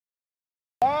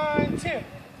1, 2,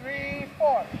 3,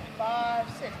 4, 5,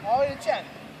 6. All the way to 10.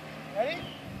 Ready?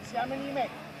 See how many you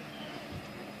make.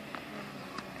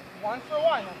 1 for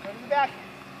 1. Now go to the back.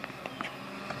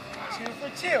 2 for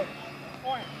 2.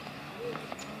 Point.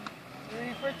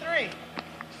 3 for 3.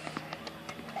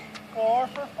 4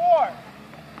 for 4.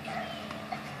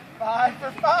 5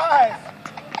 for 5.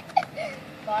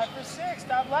 5 for 6.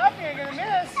 Stop laughing. You're going to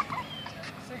miss.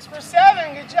 6 for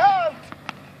 7. Good job.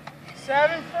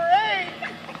 7 for 8.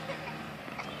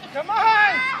 Come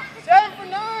on. 7 for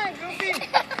 9. Goofy.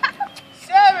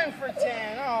 7 for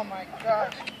 10. Oh my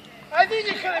gosh. I think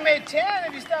you could have made 10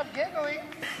 if you stopped giggling.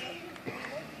 You're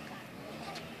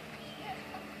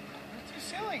too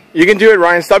silly. You can do it,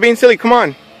 Ryan. Stop being silly. Come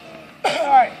on.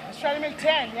 Alright, let's try to make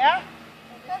 10, yeah?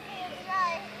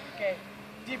 Okay,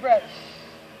 deep breath.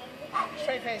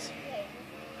 Straight face.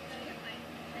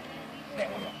 Okay,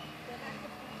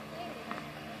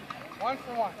 1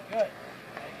 for 1. Good.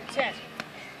 10.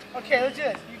 Okay, let's do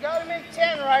this. You gotta make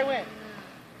 10 or I win.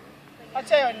 I'll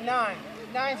tell you what, 9.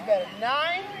 9's better.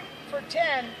 9 for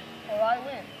 10 or I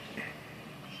win.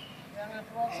 Okay, I'm gonna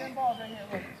put all 10 balls right here.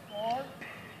 Look, it's 4,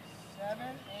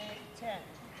 7, 8, 10.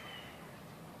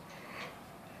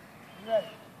 You ready?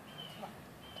 Come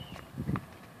on.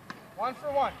 1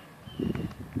 for 1.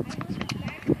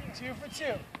 2 for 2.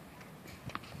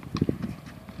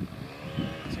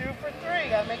 2 for 3.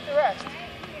 Gotta make the rest.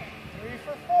 3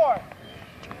 for 4.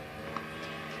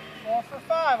 4 for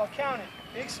 5. I'll count it.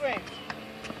 Big swing.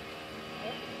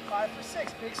 5 for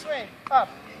 6. Big swing. Up.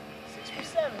 6 for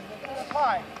 7. Lift it up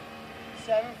high.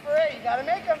 7 for 8. You gotta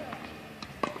make them.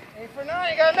 8 for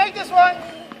 9. You gotta make this one.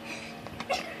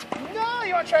 No,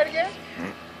 you want to try it again?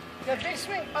 You got a big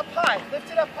swing up high. Lift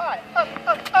it up high. Up,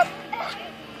 up, up.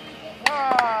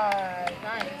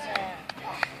 9, 10.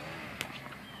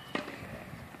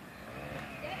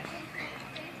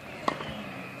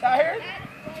 Tired?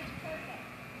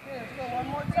 Okay, let's go one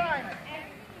more time.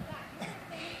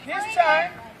 This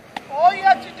time, all you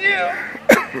have to do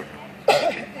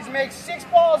is make 6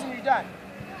 balls and you're done.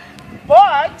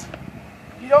 But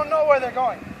you don't know where they're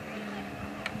going.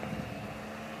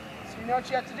 So you know what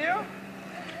you have to do?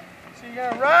 So you're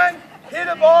going to run, hit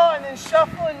a ball, and then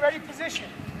shuffle in ready position.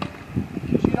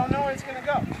 Because you don't know where it's going to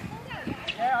go.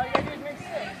 Okay, all you got to do is make 6.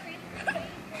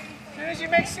 As soon as you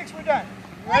make 6, we're done.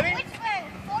 You ready? Which one?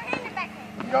 Forehand or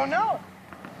backhand? You don't know.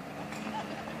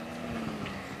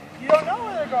 You don't know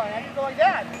where they're going. I can go like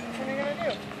that. Which one are you going to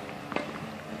do?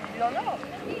 You don't know.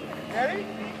 Ready?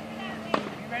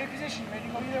 You ready position. Ready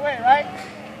to go either way, right?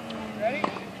 Ready?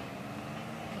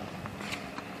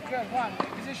 Good. 1.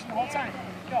 Ready position the whole time.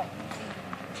 Go.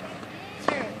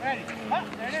 2. Ready. Up.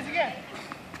 There it is again.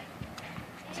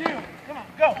 2. Come on.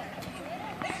 Go.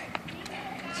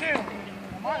 2.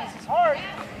 Come on. This is hard.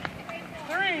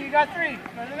 3. You got 3.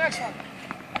 Go to the next one.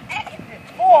 Okay,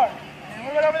 4. And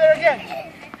we're going over there again.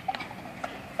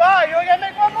 5. You only got to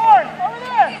make one more. Over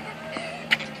there.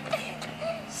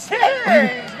 6.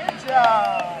 Good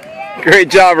job. Great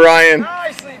job, Ryan.